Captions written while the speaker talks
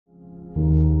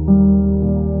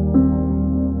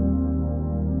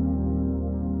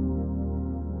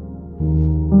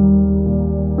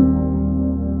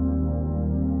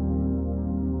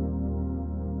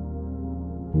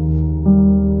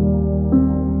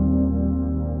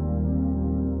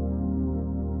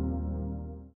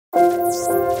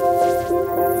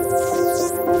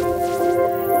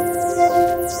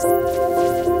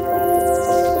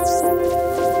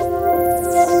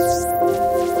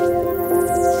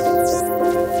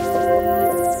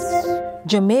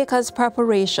Jamaica's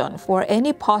preparation for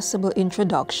any possible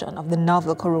introduction of the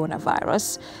novel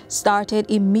coronavirus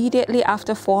started immediately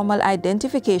after formal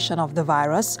identification of the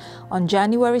virus on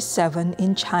January 7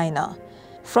 in China.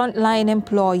 Frontline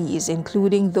employees,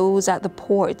 including those at the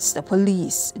ports, the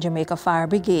police, Jamaica Fire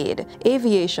Brigade,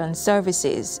 aviation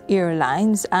services,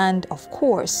 airlines, and, of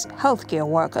course, healthcare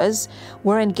workers,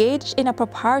 were engaged in a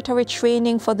preparatory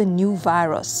training for the new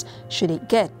virus, should it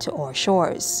get to our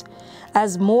shores.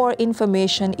 As more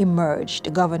information emerged,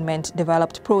 the government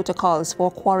developed protocols for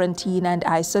quarantine and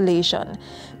isolation,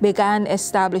 began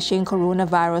establishing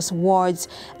coronavirus wards,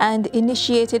 and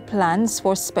initiated plans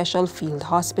for special field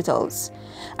hospitals.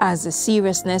 As the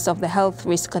seriousness of the health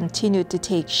risk continued to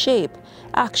take shape,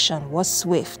 action was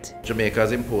swift. Jamaica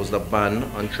has imposed a ban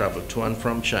on travel to and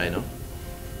from China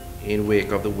in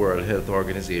wake of the World Health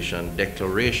Organization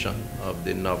declaration of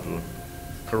the novel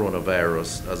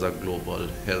coronavirus as a global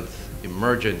health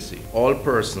emergency. All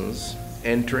persons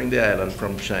entering the island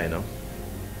from China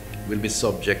will be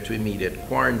subject to immediate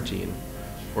quarantine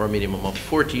for a minimum of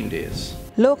 14 days.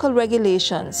 Local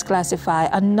regulations classify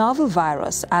a novel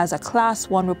virus as a Class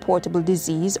 1 reportable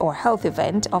disease or health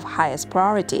event of highest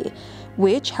priority,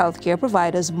 which healthcare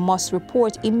providers must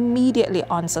report immediately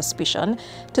on suspicion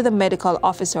to the medical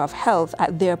officer of health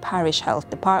at their parish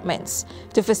health departments.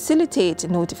 To facilitate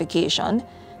notification,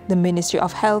 the Ministry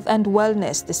of Health and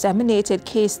Wellness disseminated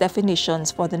case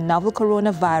definitions for the novel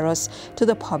coronavirus to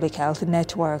the Public Health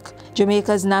Network.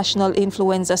 Jamaica's National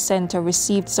Influenza Center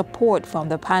received support from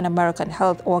the Pan-American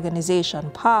Health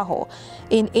Organization, PAHO,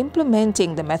 in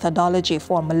implementing the methodology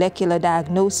for molecular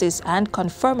diagnosis and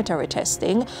confirmatory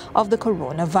testing of the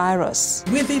coronavirus.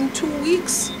 Within 2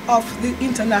 weeks of the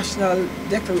international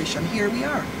declaration, here we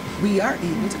are. We are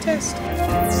able to test.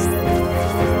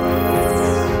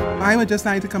 I would just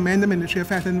like to commend the Ministry of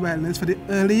Health and Wellness for the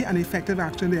early and effective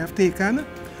action they have taken,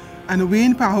 and we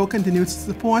in PAHO continue to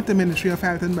support the Ministry of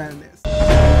Health and Wellness.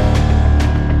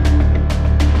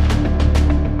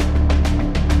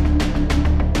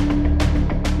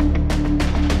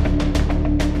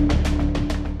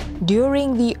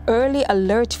 During the early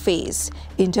alert phase,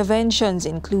 interventions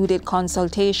included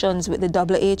consultations with the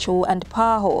WHO and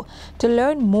PAHO to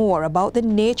learn more about the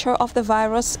nature of the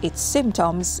virus, its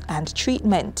symptoms, and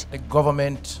treatment. The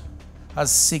government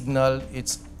has signaled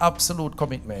its absolute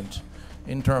commitment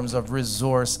in terms of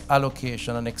resource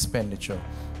allocation and expenditure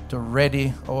to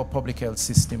ready our public health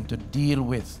system to deal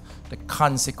with the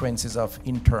consequences of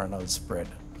internal spread.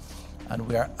 And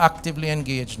we are actively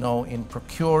engaged now in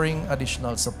procuring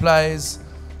additional supplies,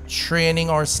 training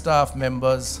our staff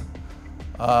members,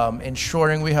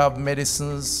 ensuring we have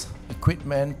medicines,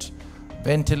 equipment,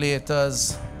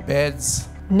 ventilators, beds.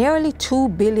 Nearly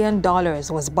 $2 billion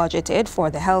was budgeted for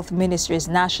the Health Ministry's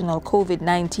National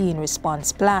COVID-19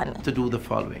 Response Plan. To do the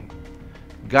following: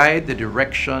 guide the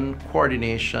direction,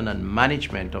 coordination, and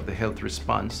management of the health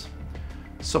response,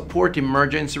 support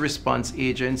emergency response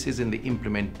agencies in the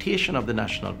implementation of the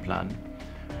national plan,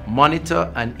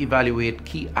 monitor and evaluate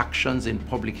key actions in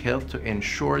public health to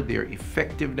ensure their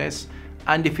effectiveness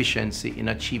and efficiency in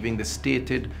achieving the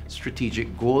stated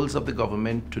strategic goals of the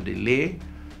government to delay,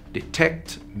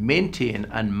 detect, maintain,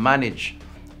 and manage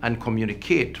and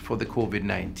communicate for the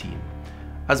COVID-19,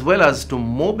 as well as to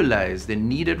mobilize the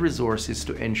needed resources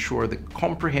to ensure the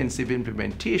comprehensive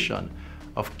implementation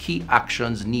of key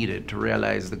actions needed to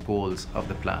realize the goals of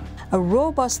the plan. A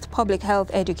robust public health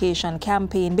education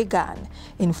campaign began,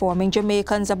 informing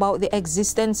Jamaicans about the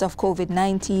existence of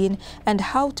COVID-19 and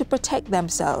how to protect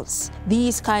themselves.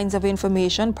 These kinds of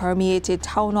information permeated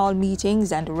town hall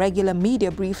meetings and regular media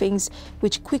briefings,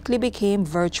 which quickly became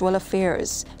virtual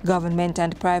affairs. Government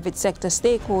and private sector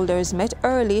stakeholders met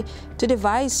early to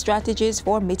devise strategies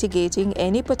for mitigating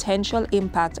any potential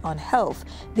impact on health,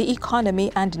 the economy,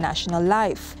 and national life.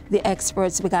 The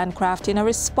experts began crafting a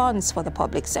response for the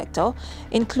public sector,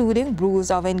 including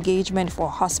rules of engagement for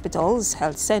hospitals,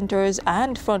 health centers,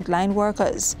 and frontline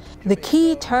workers. The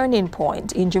key turning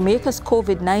point in Jamaica's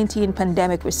COVID-19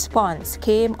 pandemic response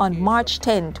came on March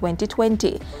 10,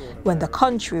 2020, when the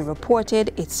country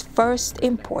reported its first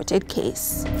imported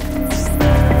case.